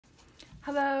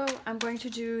Hello, I'm going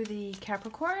to do the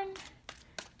Capricorn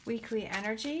weekly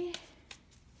energy,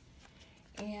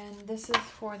 and this is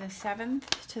for the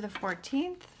 7th to the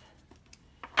 14th,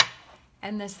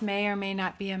 and this may or may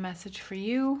not be a message for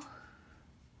you.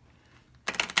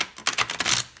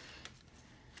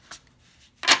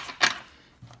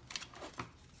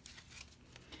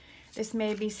 This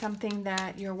may be something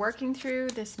that you're working through.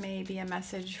 This may be a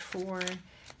message for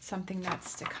something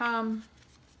that's to come.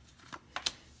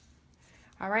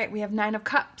 All right, we have 9 of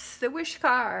Cups, the Wish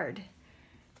card.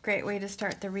 Great way to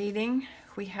start the reading.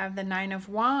 We have the 9 of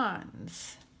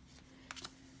Wands.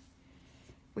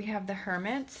 We have the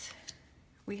Hermit.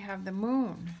 We have the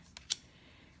Moon.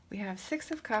 We have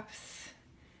 6 of Cups,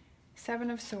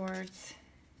 7 of Swords,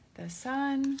 the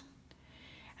Sun,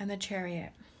 and the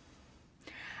Chariot.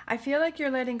 I feel like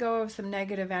you're letting go of some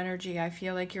negative energy. I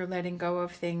feel like you're letting go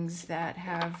of things that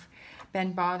have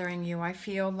been bothering you. I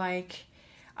feel like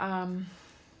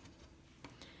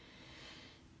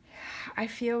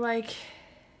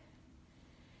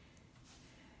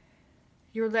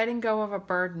you're letting go of a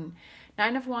burden.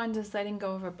 9 of Wands is letting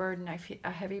go of a burden. I feel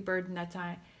a heavy burden that's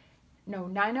on. No,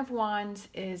 9 of Wands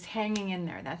is hanging in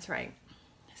there. That's right.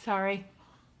 Sorry.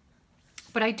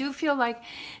 But I do feel like,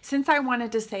 since I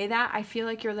wanted to say that, I feel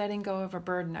like you're letting go of a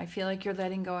burden. I feel like you're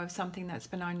letting go of something that's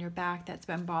been on your back, that's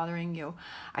been bothering you.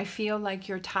 I feel like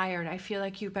you're tired. I feel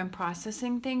like you've been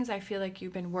processing things. I feel like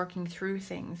you've been working through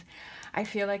things. I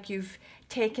feel like you've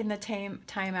taken the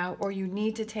time out, or you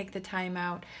need to take the time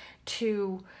out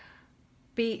to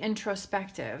be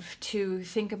introspective, to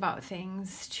think about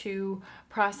things, to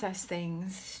process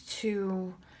things,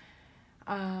 to...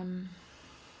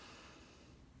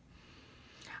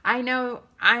 I know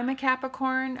I'm a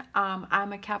Capricorn.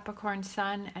 I'm a Capricorn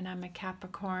sun, and I'm a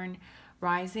Capricorn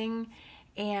rising.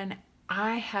 And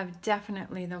I have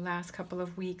definitely the last couple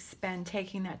of weeks been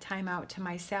taking that time out to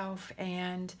myself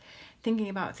and thinking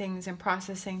about things and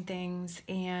processing things.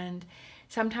 And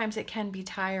sometimes it can be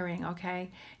tiring,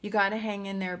 okay? You got to hang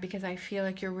in there, because I feel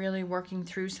like you're really working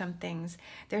through some things.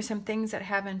 There's some things that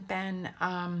haven't been...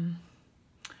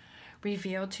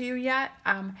 revealed to you yet.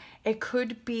 It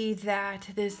could be that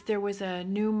there was a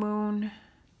new moon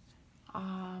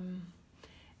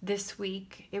this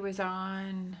week. It was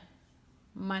on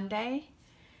Monday.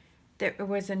 There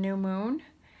was a new moon.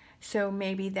 So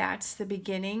maybe that's the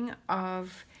beginning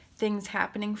of things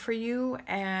happening for you,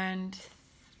 and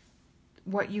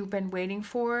what you've been waiting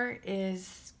for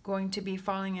is going to be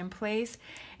falling in place.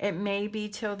 It may be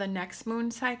till the next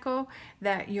moon cycle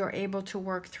that you're able to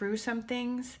work through some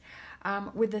things.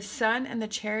 With the Sun and the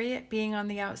Chariot being on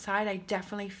the outside, I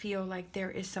definitely feel like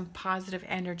there is some positive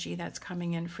energy that's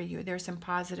coming in for you. There's some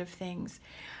positive things.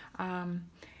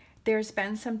 There's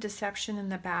been some deception in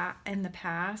the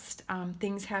past.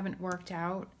 Things haven't worked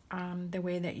out the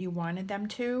way that you wanted them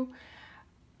to.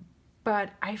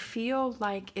 But I feel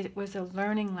like it was a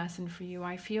learning lesson for you.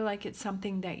 I feel like it's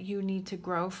something that you need to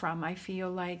grow from. I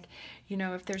feel like, you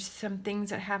know, if there's some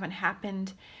things that haven't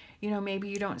happened, you know, maybe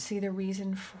you don't see the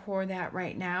reason for that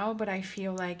right now, but I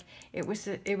feel like it was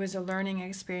a learning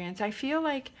experience. I feel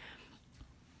like,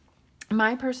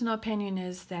 my personal opinion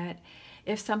is that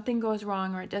if something goes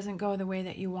wrong or it doesn't go the way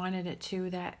that you wanted it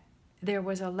to, that there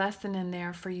was a lesson in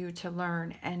there for you to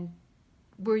learn, and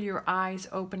were your eyes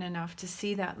open enough to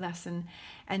see that lesson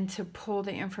and to pull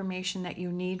the information that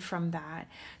you need from that.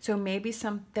 So maybe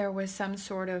there was some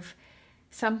sort of,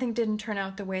 something didn't turn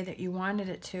out the way that you wanted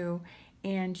it to,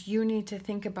 and you need to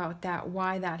think about that,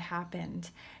 why that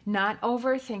happened. Not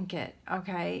overthink it,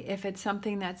 okay? If it's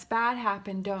something that's bad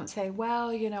happened, don't say,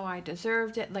 well, you know, I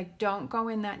deserved it. Like, don't go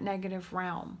in that negative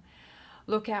realm.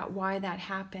 Look at why that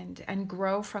happened and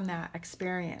grow from that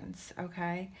experience,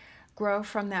 okay? Grow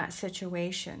from that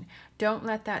situation. Don't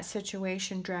let that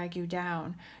situation drag you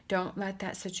down. Don't let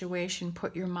that situation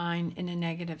put your mind in a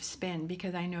negative spin,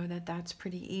 because I know that that's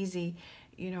pretty easy,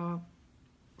 you know,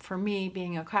 for me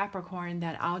being a Capricorn,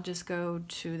 that I'll just go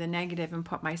to the negative and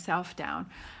put myself down.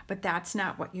 But that's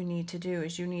not what you need to do.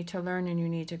 Is you need to learn and you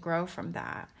need to grow from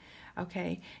that.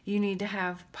 Okay? You need to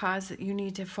have you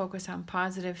need to focus on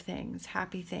positive things,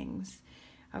 happy things.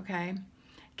 Okay?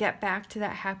 Get back to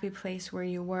that happy place where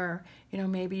you were. You know,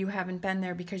 maybe you haven't been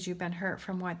there because you've been hurt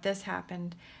from what this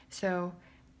happened. So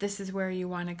this is where you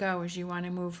want to go, is you want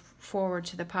to move forward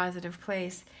to the positive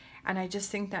place. And I just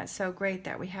think that's so great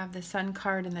that we have the Sun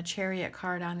card and the Chariot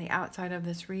card on the outside of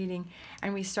this reading.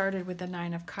 And we started with the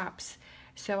 9 of Cups.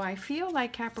 So I feel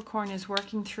like Capricorn is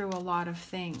working through a lot of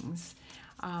things.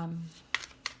 And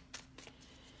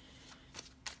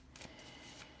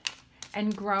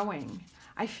growing.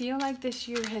 I feel like this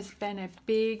year has been a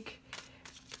big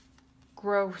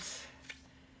growth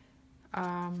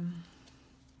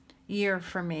year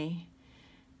for me,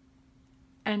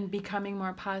 and becoming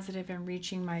more positive and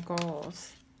reaching my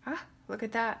goals. Ah, look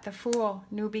at that, the Fool,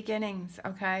 new beginnings,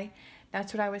 okay?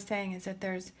 That's what I was saying, is that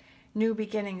there's new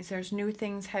beginnings, there's new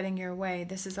things heading your way.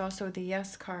 This is also the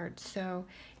Yes card. So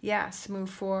yes, move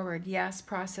forward. Yes,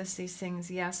 process these things.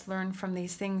 Yes, learn from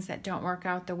these things that don't work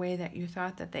out the way that you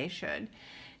thought that they should.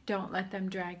 Don't let them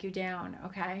drag you down,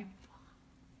 okay?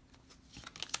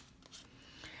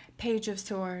 Page of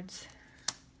Swords.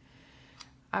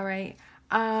 All right.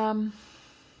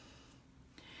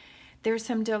 There's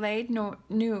some delayed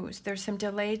news. There's some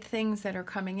delayed things that are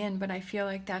coming in, but I feel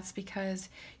like that's because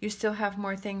you still have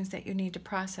more things that you need to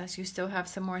process. You still have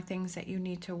some more things that you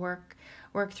need to work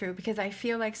through, because I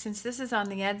feel like since this is on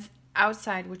the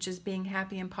outside, which is being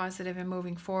happy and positive and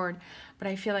moving forward, but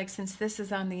I feel like since this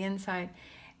is on the inside,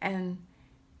 and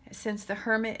since the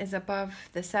Hermit is above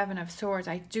the Seven of Swords,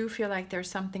 I do feel like there's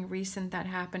something recent that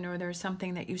happened, or there's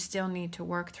something that you still need to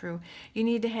work through. You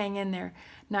need to hang in there.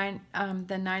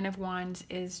 The Nine of Wands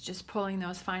is just pulling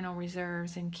those final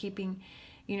reserves and keeping,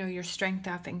 you know, your strength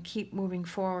up, and keep moving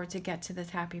forward to get to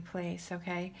this happy place,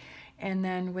 okay? And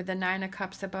then with the Nine of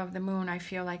Cups above the Moon, I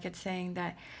feel like it's saying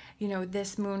that, you know,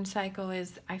 this moon cycle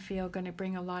is, I feel, going to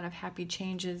bring a lot of happy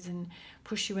changes and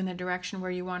push you in the direction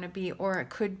where you want to be. Or it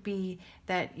could be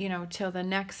that, you know, till the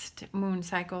next moon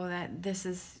cycle, that this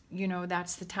is, you know,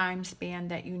 that's the time span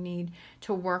that you need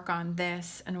to work on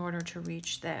this in order to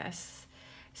reach this.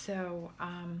 So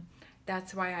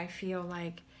that's why I feel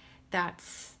like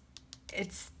it's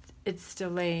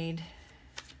delayed.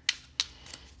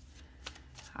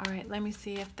 All right, let me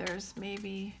see if there's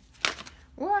maybe...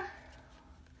 What?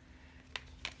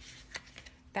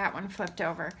 That one flipped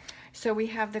over. So we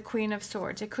have the Queen of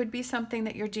Swords. It could be something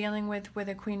that you're dealing with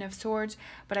a Queen of Swords,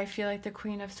 but I feel like the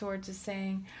Queen of Swords is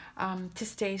saying to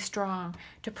stay strong,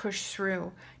 to push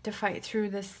through, to fight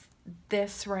through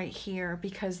this right here,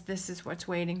 because this is what's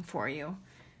waiting for you.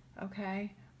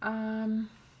 Okay? Let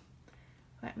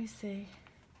me see.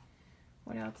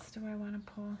 What else do I want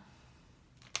to pull?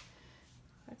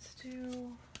 Let's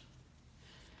do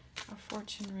a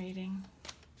fortune reading.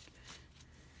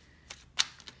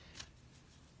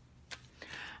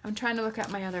 I'm trying to look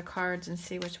at my other cards and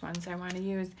see which ones I want to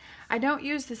use. I don't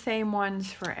use the same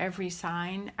ones for every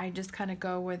sign. I just kind of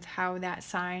go with how that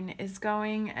sign is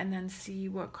going and then see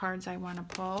what cards I want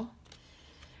to pull.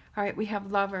 All right, we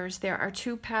have Lovers. There are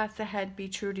two paths ahead. Be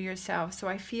true to yourself. So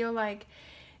I feel like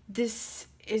this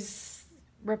is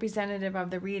representative of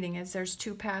the reading, is there's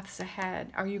two paths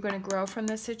ahead. Are you going to grow from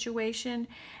this situation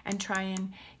and try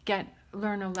and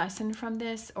learn a lesson from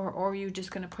this, or are you just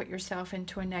going to put yourself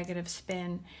into a negative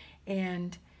spin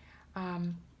and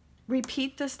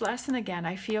repeat this lesson again?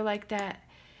 I feel like that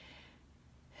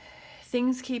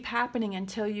things keep happening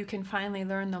until you can finally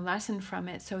learn the lesson from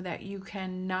it, so that you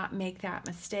can not make that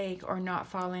mistake, or not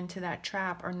fall into that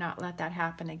trap, or not let that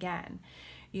happen again.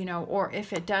 You know, or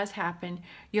if it does happen,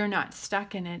 you're not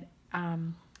stuck in it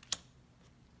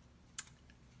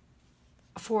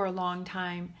for a long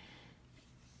time,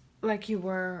 like you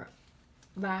were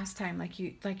last time. Like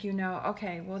you know,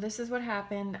 okay, well, this is what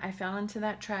happened. I fell into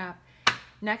that trap.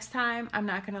 Next time, I'm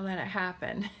not going to let it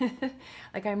happen.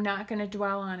 Like, I'm not going to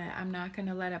dwell on it. I'm not going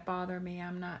to let it bother me.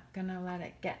 I'm not going to let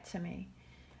it get to me.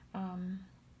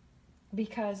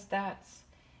 Because that's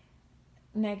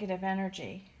negative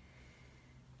energy.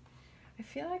 I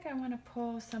feel like I want to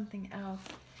pull something else.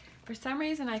 For some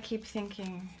reason, I keep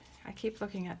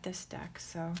looking at this deck.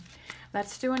 So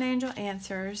let's do an Angel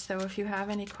Answers. So if you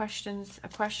have any questions, a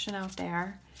question out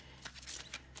there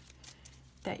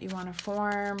that you want to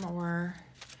form, or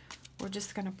we're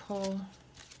just going to pull,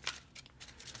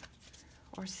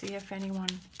 or see if anyone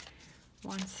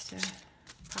wants to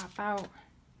pop out.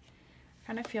 I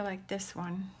kind of feel like this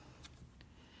one.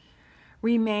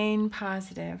 Remain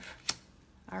positive.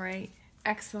 All right.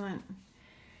 Excellent.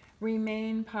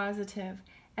 Remain positive.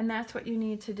 And that's what you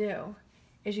need to do,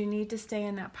 is you need to stay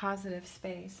in that positive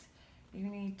space. You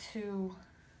need to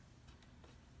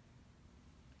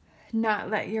not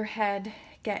let your head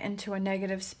get into a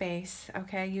negative space,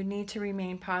 okay? You need to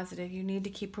remain positive. You need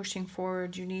to keep pushing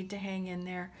forward. You need to hang in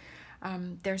there.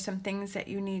 There's some things that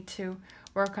you need to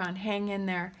work on. Hang in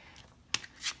there.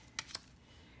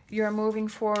 You're moving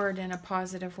forward in a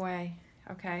positive way,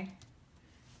 okay?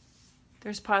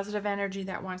 There's positive energy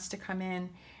that wants to come in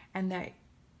and that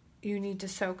you need to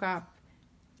soak up,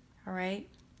 all right?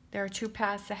 There are two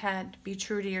paths ahead. Be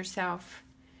true to yourself.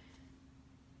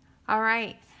 All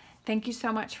right. Thank you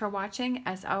so much for watching.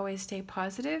 As always, stay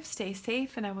positive, stay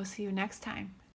safe, and I will see you next time.